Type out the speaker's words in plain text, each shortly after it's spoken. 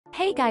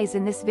Hey guys,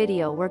 in this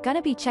video we're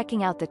gonna be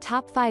checking out the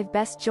top 5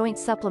 best joint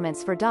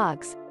supplements for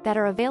dogs that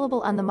are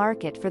available on the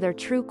market for their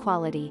true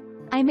quality.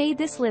 I made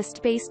this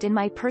list based in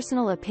my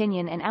personal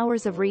opinion and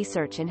hours of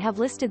research and have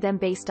listed them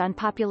based on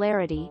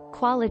popularity,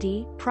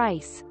 quality,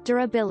 price,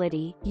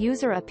 durability,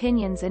 user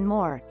opinions and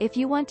more. If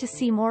you want to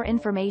see more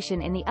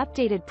information in the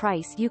updated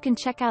price, you can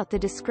check out the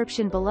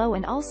description below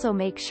and also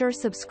make sure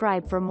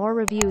subscribe for more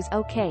reviews.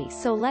 Okay,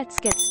 so let's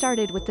get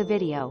started with the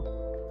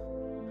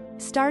video.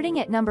 Starting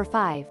at number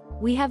 5,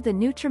 we have the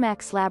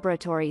Nutramax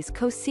Laboratories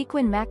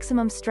COSEQUIN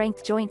Maximum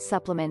Strength Joint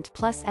Supplement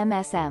Plus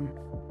MSM.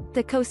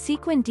 The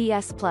COSEQUIN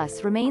DS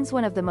Plus remains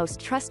one of the most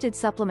trusted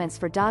supplements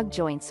for dog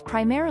joints,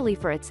 primarily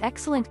for its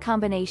excellent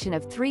combination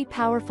of 3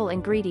 powerful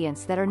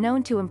ingredients that are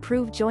known to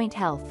improve joint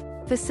health,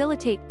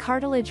 facilitate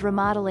cartilage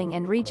remodeling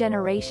and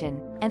regeneration,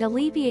 and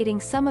alleviating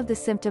some of the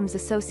symptoms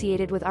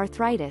associated with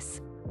arthritis.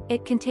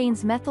 It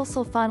contains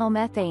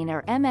methylsulfonylmethane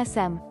or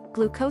MSM,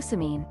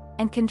 glucosamine,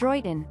 and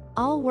chondroitin,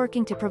 all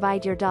working to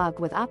provide your dog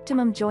with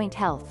optimum joint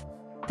health.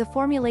 The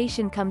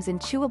formulation comes in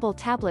chewable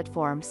tablet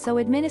form, so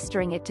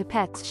administering it to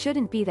pets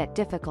shouldn't be that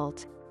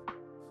difficult.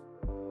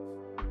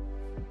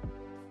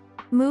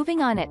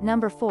 Moving on, at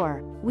number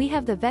 4, we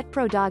have the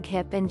VetPro Dog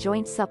Hip and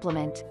Joint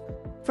Supplement.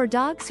 For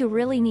dogs who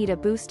really need a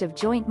boost of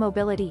joint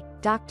mobility,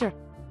 Dr.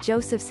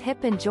 Joseph's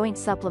Hip and Joint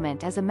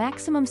Supplement is a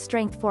maximum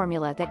strength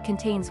formula that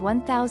contains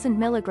 1,000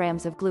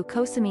 mg of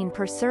glucosamine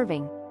per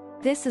serving.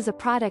 This is a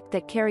product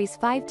that carries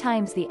 5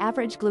 times the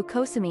average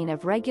glucosamine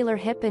of regular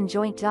hip and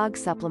joint dog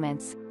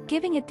supplements,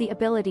 giving it the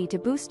ability to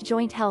boost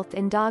joint health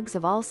in dogs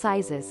of all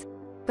sizes.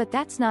 But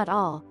that's not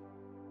all.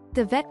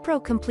 The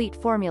VetPro Complete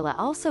formula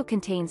also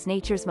contains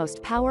nature's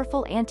most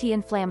powerful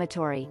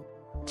anti-inflammatory,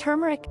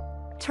 turmeric.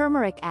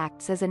 Turmeric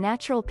acts as a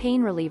natural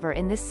pain reliever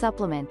in this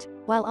supplement,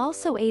 while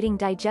also aiding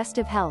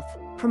digestive health,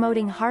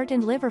 promoting heart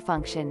and liver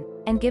function,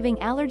 and giving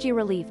allergy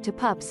relief to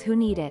pups who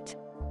need it.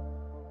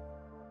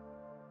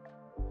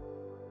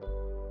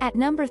 At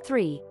number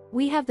 3,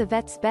 we have the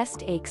Vet's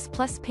Best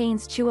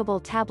Aches+Pains Chewable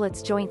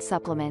Tablets Joint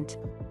Supplement.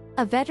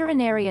 A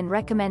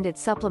veterinarian-recommended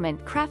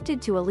supplement crafted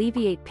to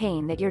alleviate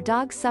pain that your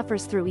dog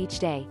suffers through each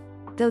day.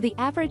 Though the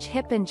average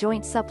hip and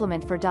joint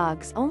supplement for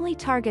dogs only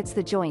targets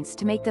the joints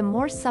to make them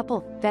more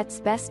supple,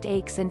 Vet's Best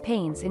Aches and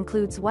Pains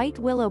includes white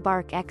willow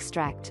bark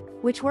extract,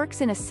 which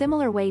works in a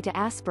similar way to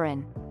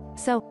aspirin.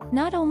 So,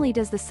 not only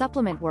does the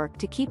supplement work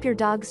to keep your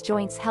dog's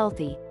joints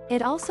healthy,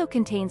 it also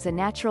contains a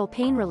natural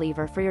pain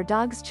reliever for your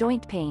dog's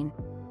joint pain.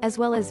 As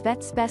well as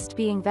Vet's Best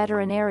being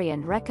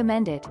veterinarian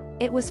recommended,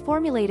 it was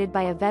formulated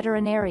by a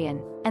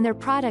veterinarian, and their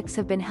products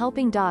have been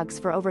helping dogs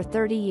for over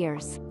 30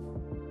 years.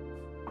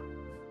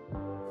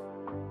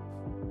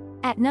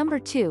 At number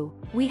 2,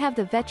 we have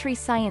the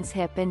VetriScience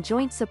Hip and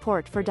Joint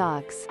Support for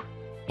Dogs.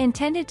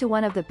 Intended to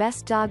one of the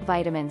best dog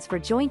vitamins for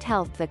joint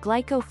health, the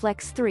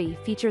GlycoFlex 3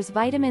 features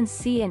vitamins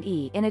C and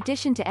E in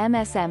addition to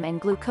MSM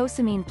and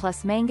glucosamine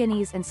plus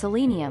manganese and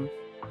selenium.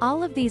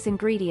 All of these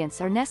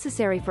ingredients are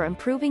necessary for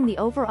improving the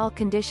overall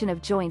condition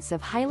of joints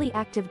of highly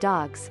active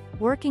dogs,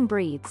 working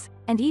breeds,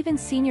 and even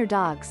senior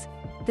dogs.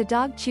 The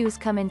dog chews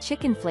come in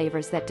chicken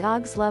flavors that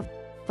dogs love.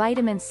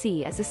 Vitamin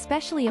C is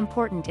especially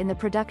important in the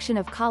production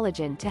of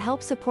collagen to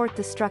help support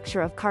the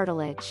structure of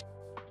cartilage.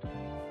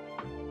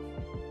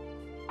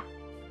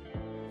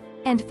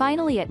 And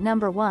finally, at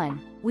number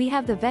 1, we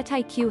have the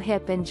VetIQ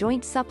Hip and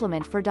Joint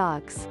Supplement for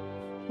Dogs.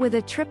 With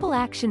a triple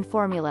action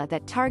formula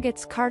that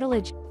targets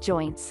cartilage,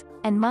 joints,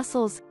 and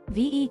muscles,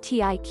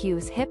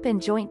 VetIQ's Hip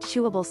and Joint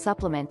Chewable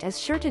Supplement is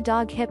sure to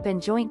dog hip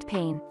and joint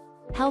pain.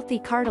 Healthy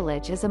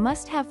cartilage is a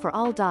must-have for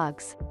all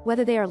dogs,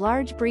 whether they are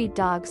large breed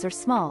dogs or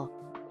small.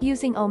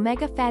 Using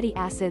omega fatty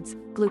acids,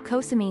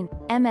 glucosamine,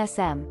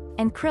 MSM,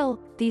 and krill,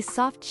 these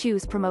soft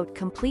chews promote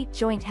complete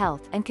joint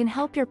health and can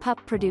help your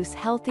pup produce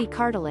healthy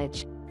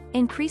cartilage.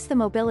 Increase the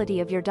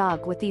mobility of your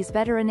dog with these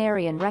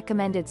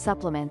veterinarian-recommended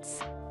supplements.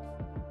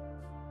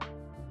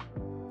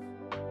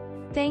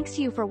 Thanks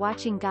you for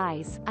watching,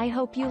 guys. I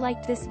hope you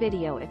liked this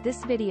video. If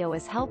this video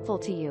is helpful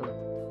to you,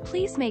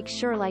 please make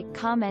sure like,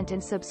 comment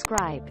and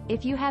subscribe.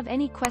 If you have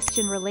any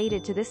question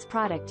related to this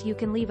product, you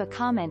can leave a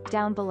comment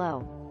down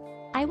below.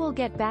 I will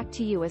get back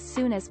to you as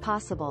soon as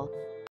possible.